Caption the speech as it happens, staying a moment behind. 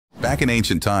Back in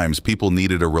ancient times, people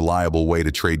needed a reliable way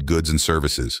to trade goods and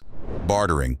services.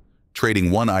 Bartering,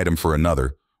 trading one item for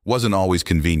another, wasn't always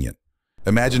convenient.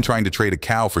 Imagine trying to trade a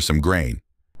cow for some grain.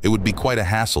 It would be quite a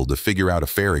hassle to figure out a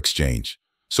fair exchange.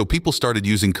 So people started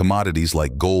using commodities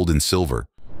like gold and silver,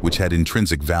 which had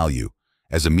intrinsic value,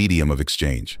 as a medium of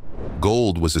exchange.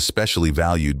 Gold was especially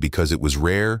valued because it was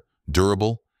rare,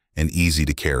 durable, and easy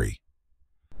to carry.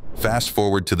 Fast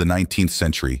forward to the 19th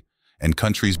century, and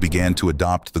countries began to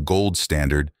adopt the gold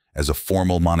standard as a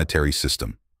formal monetary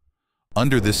system.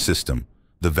 Under this system,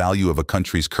 the value of a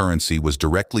country's currency was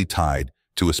directly tied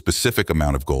to a specific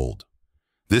amount of gold.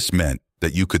 This meant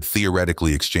that you could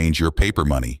theoretically exchange your paper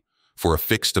money for a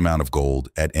fixed amount of gold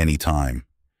at any time.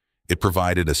 It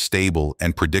provided a stable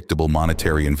and predictable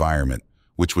monetary environment,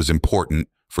 which was important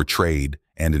for trade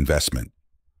and investment.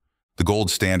 The gold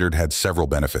standard had several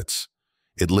benefits.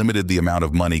 It limited the amount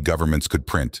of money governments could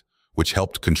print, which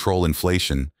helped control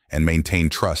inflation and maintain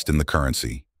trust in the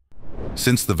currency.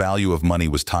 Since the value of money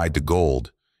was tied to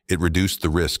gold, it reduced the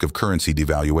risk of currency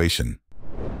devaluation.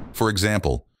 For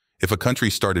example, if a country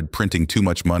started printing too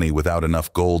much money without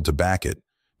enough gold to back it,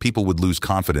 people would lose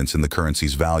confidence in the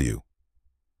currency's value.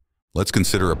 Let's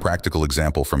consider a practical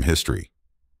example from history.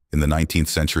 In the 19th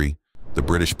century, the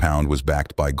British pound was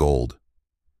backed by gold.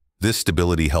 This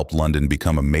stability helped London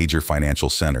become a major financial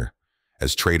center,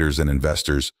 as traders and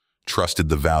investors trusted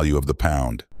the value of the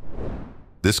pound.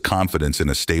 This confidence in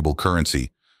a stable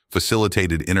currency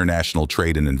facilitated international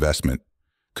trade and investment,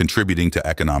 contributing to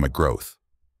economic growth.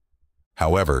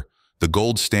 However, the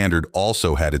gold standard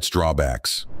also had its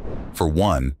drawbacks. For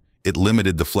one, it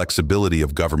limited the flexibility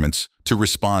of governments to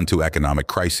respond to economic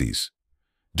crises.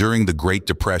 During the Great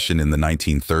Depression in the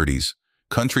 1930s,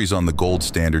 countries on the gold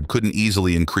standard couldn't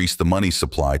easily increase the money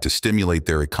supply to stimulate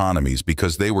their economies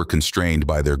because they were constrained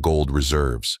by their gold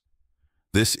reserves.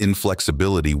 This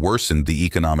inflexibility worsened the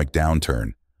economic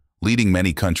downturn, leading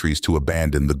many countries to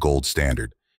abandon the gold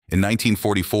standard. In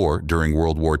 1944, during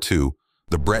World War II,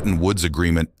 the Bretton Woods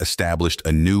Agreement established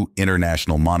a new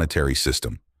international monetary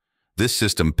system. This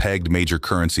system pegged major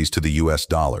currencies to the US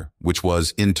dollar, which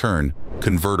was, in turn,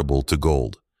 convertible to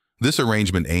gold. This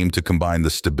arrangement aimed to combine the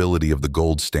stability of the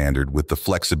gold standard with the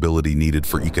flexibility needed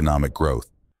for economic growth.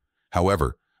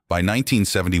 However, by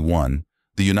 1971,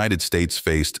 the United States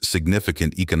faced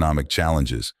significant economic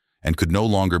challenges and could no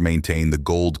longer maintain the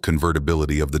gold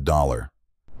convertibility of the dollar.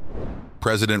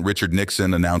 President Richard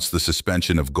Nixon announced the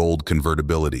suspension of gold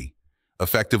convertibility,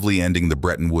 effectively ending the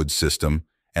Bretton Woods system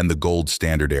and the gold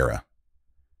standard era.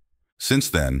 Since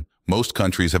then, most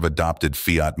countries have adopted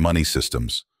fiat money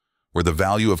systems, where the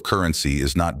value of currency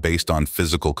is not based on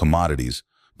physical commodities,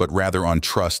 but rather on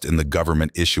trust in the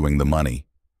government issuing the money.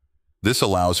 This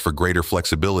allows for greater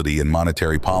flexibility in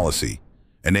monetary policy,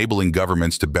 enabling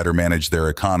governments to better manage their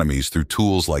economies through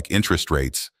tools like interest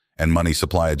rates and money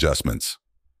supply adjustments.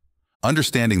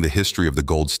 Understanding the history of the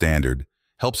gold standard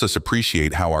helps us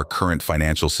appreciate how our current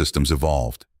financial systems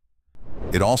evolved.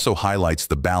 It also highlights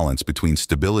the balance between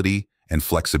stability and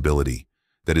flexibility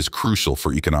that is crucial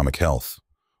for economic health.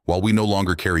 While we no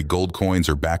longer carry gold coins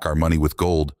or back our money with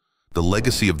gold, the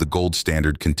legacy of the gold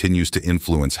standard continues to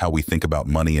influence how we think about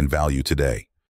money and value today.